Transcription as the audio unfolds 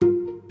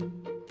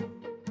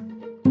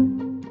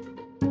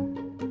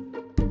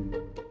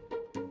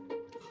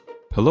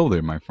Hello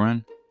there, my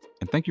friend,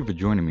 and thank you for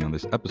joining me on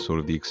this episode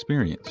of The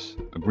Experience,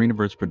 a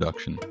Greeniverse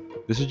production.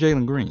 This is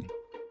Jalen Green.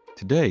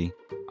 Today,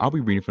 I'll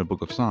be reading from the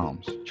book of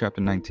Psalms,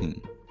 chapter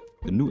 19,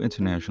 the New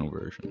International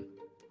Version.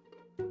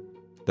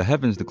 The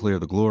heavens declare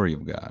the glory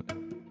of God.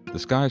 The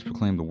skies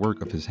proclaim the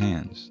work of his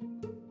hands.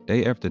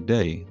 Day after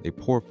day, they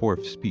pour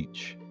forth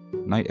speech.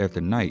 Night after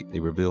night, they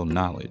reveal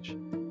knowledge.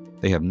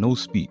 They have no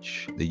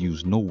speech, they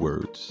use no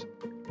words.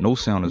 No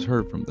sound is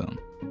heard from them.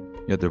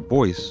 Yet their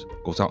voice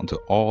goes out into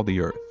all the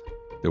earth,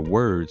 their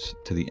words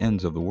to the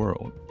ends of the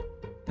world.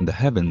 In the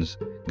heavens,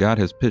 God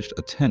has pitched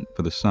a tent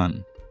for the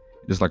sun.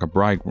 It is like a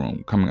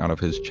bridegroom coming out of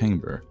his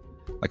chamber,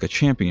 like a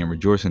champion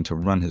rejoicing to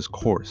run his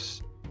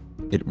course.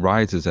 It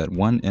rises at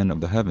one end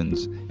of the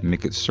heavens and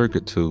makes its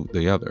circuit to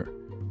the other.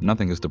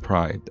 Nothing is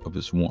deprived of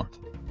its warmth.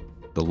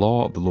 The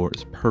law of the Lord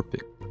is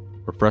perfect,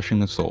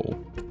 refreshing the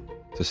soul.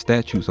 The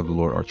statutes of the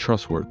Lord are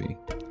trustworthy,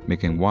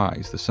 making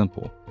wise the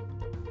simple.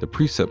 The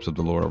precepts of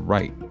the Lord are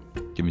right,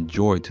 giving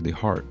joy to the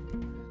heart.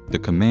 The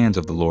commands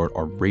of the Lord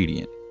are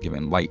radiant,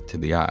 giving light to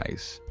the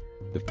eyes.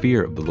 The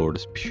fear of the Lord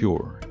is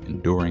pure,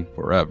 enduring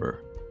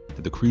forever.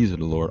 The decrees of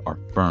the Lord are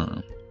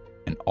firm,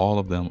 and all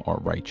of them are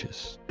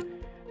righteous.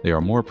 They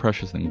are more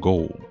precious than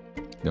gold,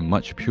 than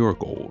much pure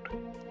gold.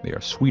 They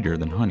are sweeter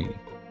than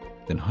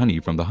honey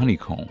from the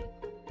honeycomb.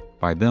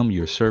 By them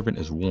your servant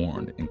is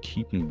warned, and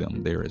keeping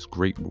them there is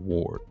great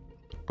reward.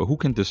 But who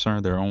can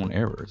discern their own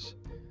errors?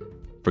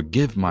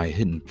 Forgive my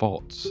hidden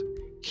faults.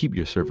 Keep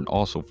your servant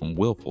also from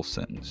willful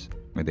sins.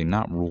 May they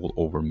not rule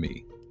over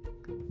me.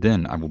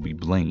 Then I will be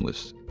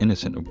blameless,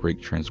 innocent of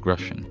great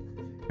transgression.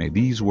 May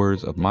these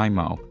words of my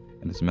mouth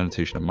and this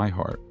meditation of my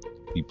heart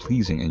be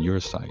pleasing in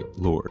your sight,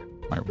 Lord,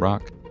 my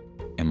rock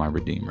and my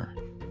redeemer.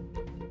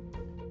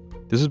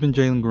 This has been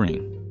Jalen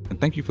Green,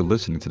 and thank you for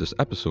listening to this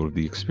episode of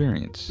The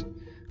Experience.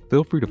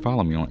 Feel free to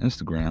follow me on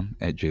Instagram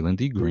at Jalen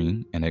D.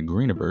 Green and at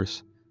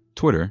Greeniverse,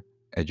 Twitter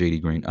at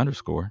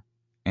JDGreen_,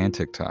 and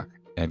TikTok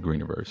at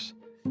Greeniverse.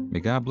 May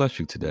God bless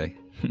you today.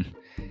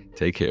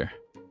 Take care.